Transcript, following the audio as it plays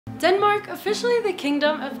Denmark, officially the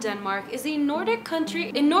Kingdom of Denmark, is a Nordic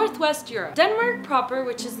country in northwest Europe. Denmark proper,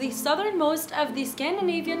 which is the southernmost of the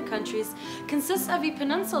Scandinavian countries, consists of a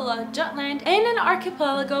peninsula, Jutland, and an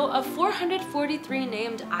archipelago of 443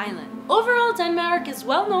 named islands. Overall, Denmark is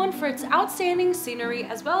well known for its outstanding scenery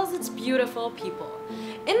as well as its beautiful people.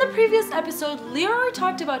 In the previous episode, Leroy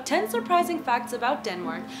talked about 10 surprising facts about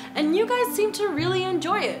Denmark, and you guys seem to really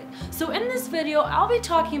enjoy it. So in this video, I'll be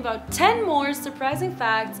talking about 10 more surprising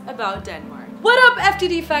facts about Denmark. What up,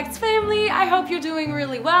 FTD Facts family? I hope you're doing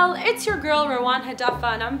really well. It's your girl Rawan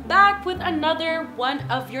Hedefa, and I'm back with another one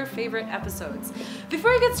of your favorite episodes.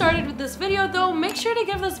 Before I get started with this video though, make sure to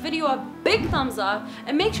give this video a big thumbs up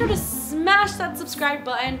and make sure to smash that subscribe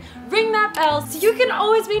button, ring that bell so you can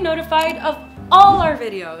always be notified of all our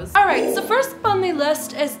videos. Alright, so first up on the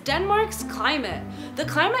list is Denmark's climate. The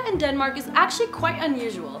climate in Denmark is actually quite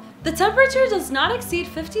unusual. The temperature does not exceed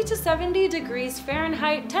 50 to 70 degrees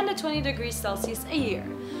Fahrenheit, 10 to 20 degrees Celsius a year.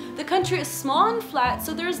 The country is small and flat,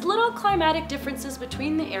 so there's little climatic differences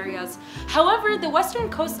between the areas. However, the western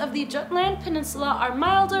coasts of the Jutland Peninsula are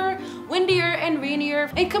milder, windier, and rainier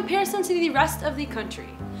in comparison to the rest of the country.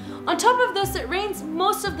 On top of this, it rains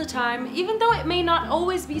most of the time, even though it may not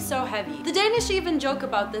always be so heavy. The Danish even joke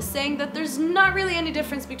about this, saying that there's not really any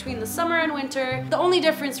difference between the summer and winter. The only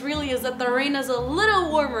difference really is that the rain is a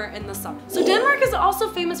little warmer in the summer. So Denmark is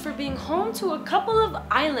also famous for being home to a couple of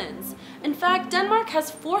islands. In fact, Denmark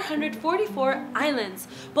has 444 islands,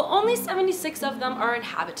 but only 76 of them are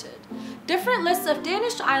inhabited. Different lists of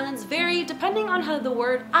Danish islands vary depending on how the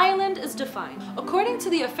word island is defined. According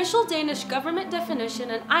to the official Danish government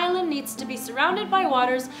definition, an island needs to be surrounded by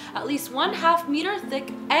waters at least 1/2 meter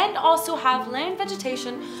thick and also have land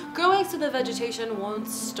vegetation growing so the vegetation won't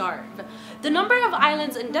starve. The number of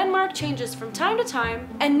islands in Denmark changes from time to time,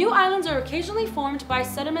 and new islands are occasionally formed by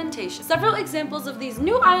sedimentation. Several examples of these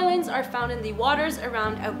new islands are found in the waters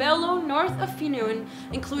around Aubelo, north of Finun,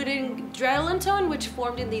 including Drælintone, which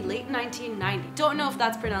formed in the late 1990s. Don't know if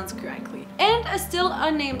that's pronounced correctly. And a still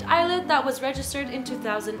unnamed islet that was registered in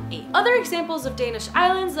 2008. Other examples of Danish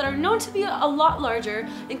islands that are known to be a lot larger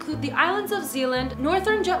include the islands of Zealand,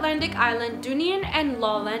 Northern Jutlandic Island, Dunedin, and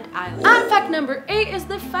Lolland Island. And fact number 8 is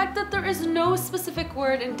the fact that there is no specific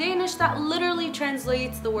word in Danish that literally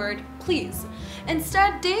translates the word please.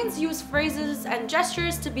 Instead, Danes use phrases and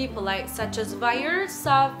gestures to be polite, such as "Vær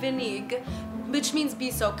så venlig," which means be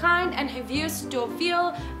so kind, and "Have so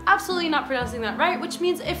feel," absolutely not pronouncing that right, which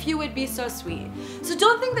means if you would be so sweet. So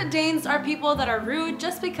don't think that Danes are people that are rude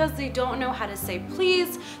just because they don't know how to say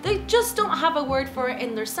please. They just don't have a word for it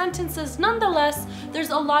in their sentences. Nonetheless,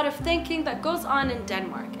 there's a lot of thanking that goes on in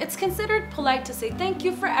Denmark. It's considered polite to say thank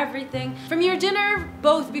you for everything from your dinner,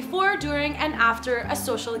 both before, during, and after a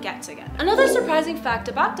social get-together. Another surprising fact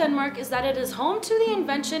about Denmark is that it is home to the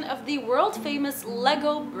invention of the world-famous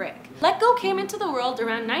Lego brick. Lego came into the world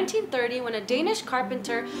around 1930 when a Danish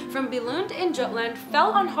carpenter from Billund in Jutland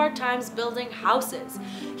fell on hard times building houses.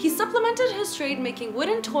 He supplemented his trade making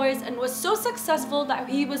wooden toys and was so successful that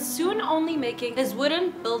he was soon only making his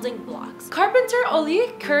wooden building blocks. Carpenter Ole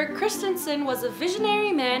Kirk Christensen was a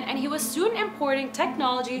visionary man, and he was soon importing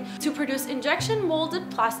technology to produce injection molded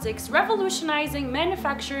plastics, revolutionizing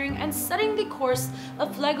manufacturing and setting the course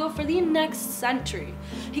of Lego for the next century.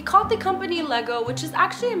 He called the company Lego, which is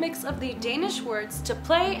actually a mix of the Danish words to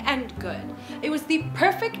play and good. It was the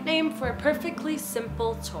perfect name for a perfectly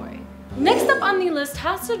simple toy. Next up on the list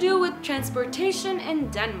has to do with transportation in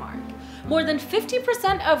Denmark. More than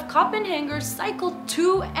 50% of Copenhageners cycle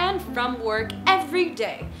to and from work every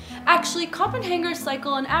day. Actually, Copenhageners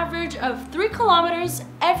cycle an average of 3 kilometers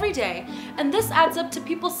every day, and this adds up to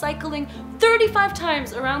people cycling 35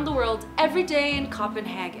 times around the world every day in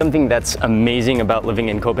Copenhagen. Something that's amazing about living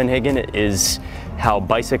in Copenhagen is how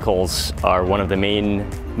bicycles are one of the main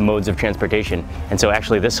modes of transportation. And so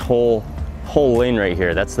actually this whole lane right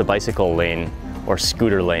here, that's the bicycle lane or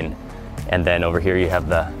scooter lane. And then over here you have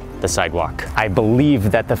the sidewalk. I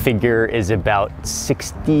believe that the figure is about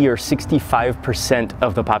 60 or 65%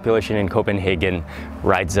 of the population in Copenhagen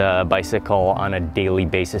rides a bicycle on a daily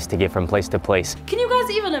basis to get from place to place. Can you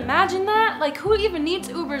guys even imagine that? Like, who even needs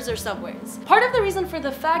Ubers or subways? Part of the reason for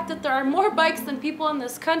the fact that there are more bikes than people in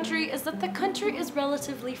this country is that the country is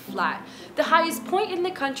relatively flat. The highest point in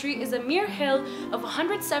the country is a mere hill of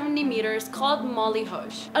 170 meters called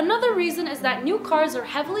Mollyhøj. Another reason is that new cars are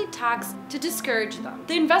heavily taxed to discourage them.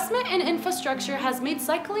 The investment investment in infrastructure has made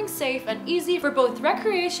cycling safe and easy for both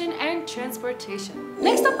recreation and transportation.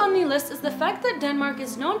 Next up on the list is the fact that Denmark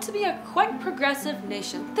is known to be a quite progressive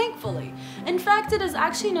nation, thankfully. In fact, it is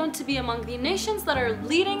actually known to be among the nations that are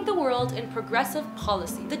leading the world in progressive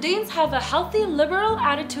policy. The Danes have a healthy, liberal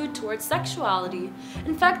attitude towards sexuality.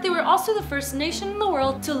 In fact, they were also the first nation in the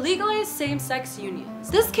world to legalize same-sex unions.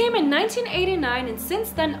 This came in 1989, and since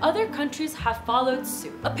then other countries have followed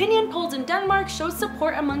suit. Opinion polls in Denmark show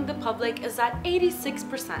support among the public is at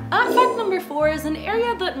 86%. Fact number 4 is an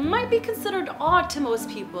area that might be considered odd to most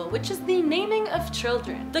people, which is the naming of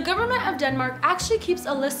children. The government of Denmark actually keeps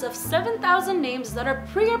a list of 7,000 names that are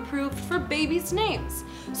pre-approved for babies' names.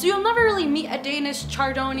 So you'll never really meet a Danish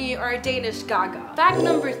Chardonnay or a Danish Gaga. Fact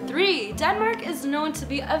number 3, Denmark is known to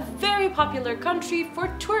be a very popular country for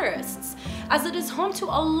tourists, as it is home to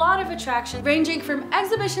a lot of attractions ranging from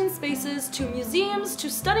exhibition spaces to museums to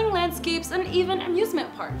stunning landscapes and even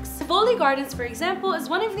amusement parks. Tivoli Gardens, for example, is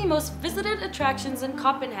one of the most visited attractions in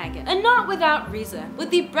Copenhagen, and not without reason. With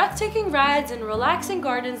the breathtaking rides and relaxing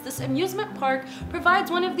gardens, this amusement park provides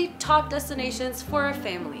one of the top destinations for a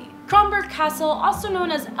family. Kronborg Castle, also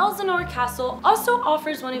known as Elsinore Castle, also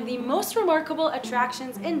offers one of the most remarkable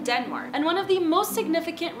attractions in Denmark and one of the most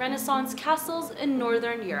significant Renaissance castles in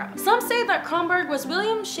Northern Europe. Some say that Kronborg was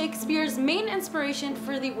William Shakespeare's main inspiration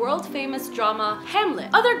for the world-famous drama Hamlet.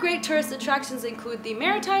 Other great tourist attractions include the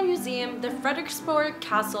Maritime Museum, the Frederiksborg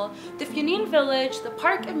Castle, the Funen Village, the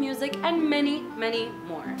Park of Music, and many, many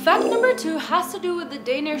more. Fact number 2 has to do with the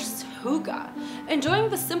Danish hygge. Enjoying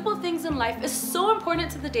the simple things in life is so important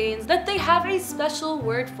to the Danes that they have a special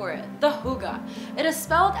word for it, the hygge. It is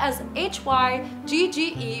spelled as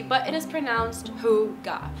H-Y-G-G-E, but it is pronounced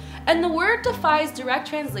hygge. And the word defies direct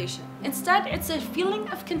translation. Instead, it's a feeling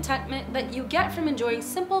of contentment that you get from enjoying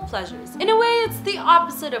simple pleasures. In a way, it's the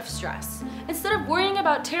opposite of stress. Instead of worrying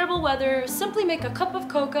about terrible weather, simply make a cup of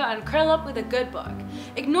cocoa and curl up with a good book.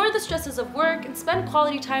 Ignore the stresses of work and spend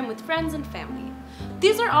quality time with friends and family.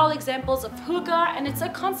 These are all examples of hygge, and it's a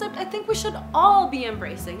concept I think we should all be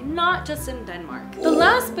embracing, not just in Denmark. The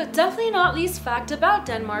last but definitely not least fact about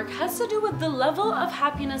Denmark has to do with the level of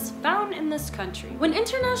happiness found in this country. When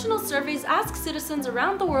international surveys ask citizens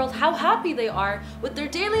around the world how happy they are with their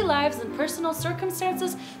daily lives and personal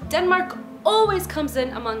circumstances, Denmark always comes in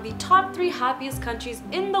among the top 3 happiest countries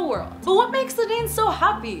in the world. But what makes the Danes so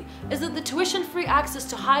happy? Is it the tuition-free access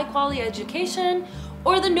to high-quality education?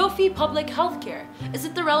 Or the no-fee public healthcare? Is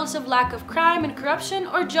it the relative lack of crime and corruption,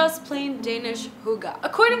 or just plain Danish hygge?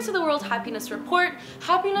 According to the World Happiness Report,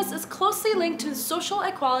 happiness is closely linked to social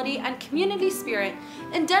equality and community spirit,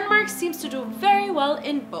 and Denmark seems to do very well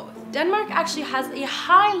in both. Denmark actually has a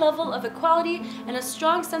high level of equality and a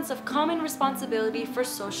strong sense of common responsibility for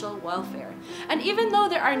social welfare. And even though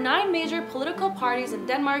there are 9 major political parties in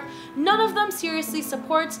Denmark, none of them seriously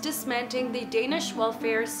supports dismantling the Danish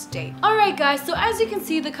welfare state. Alright guys, so as you can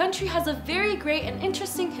see, the country has a very great and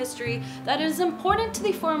interesting history that is important to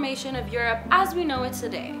the formation of Europe as we know it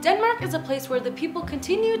today. Denmark is a place where the people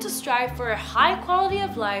continue to strive for a high quality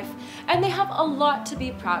of life, and they have a lot to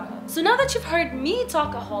be proud of. So now that you've heard me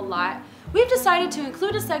talk a whole lot, we've decided to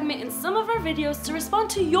include a segment in some of our videos to respond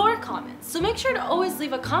to your comments. So make sure to always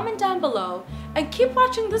leave a comment down below and keep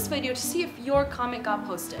watching this video to see if your comment got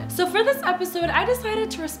posted. So for this episode, I decided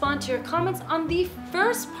to respond to your comments on the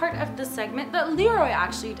first part of this segment that Leroy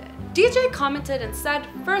actually did. DJ commented and said,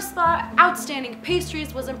 "First thought, outstanding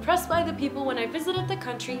pastries, was impressed by the people when I visited the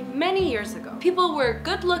country many years ago. People were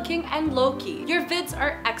good looking and low key. Your vids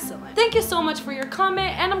are excellent." Thank you so much for your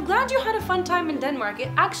comment, and I'm glad you had a fun time in Denmark.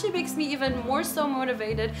 It actually makes me even more so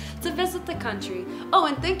motivated to visit the country. Oh,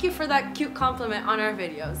 and thank you for that cute compliment on our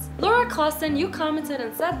videos. Laura Clausen, you commented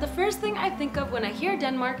and said, "The first thing I think of when I hear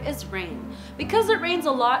Denmark is rain, because it rains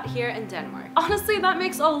a lot here in Denmark." Honestly, that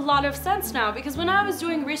makes a lot of sense now, because when I was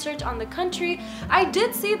doing research on the country, I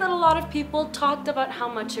did see that a lot of people talked about how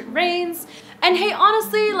much it rains. And hey,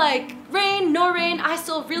 honestly, like, rain, no rain, I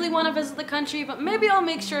still really want to visit the country, but maybe I'll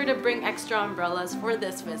make sure to bring extra umbrellas for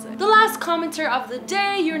this visit. The last commenter of the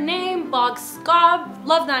day, your name, Bog Scob,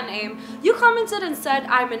 love that name. You commented and said,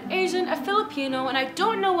 "I'm an Asian, a Filipino, and I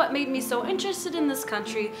don't know what made me so interested in this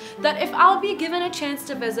country that if I'll be given a chance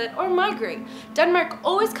to visit or migrate, Denmark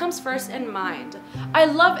always comes first in mind. I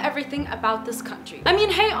love everything about this country." I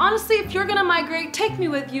mean, hey, honestly, if you're gonna migrate, take me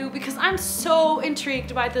with you, because I'm so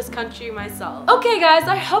intrigued by this country myself. Okay guys,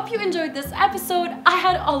 I hope you enjoyed this episode. I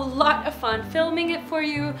had a lot of fun filming it for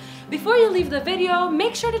you. Before you leave the video,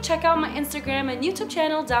 make sure to check out my Instagram and YouTube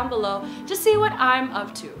channel down below to see what I'm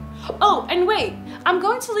up to. Oh, and wait, I'm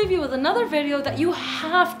going to leave you with another video that you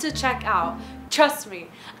have to check out. Trust me.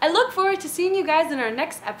 I look forward to seeing you guys in our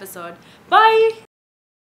next episode. Bye!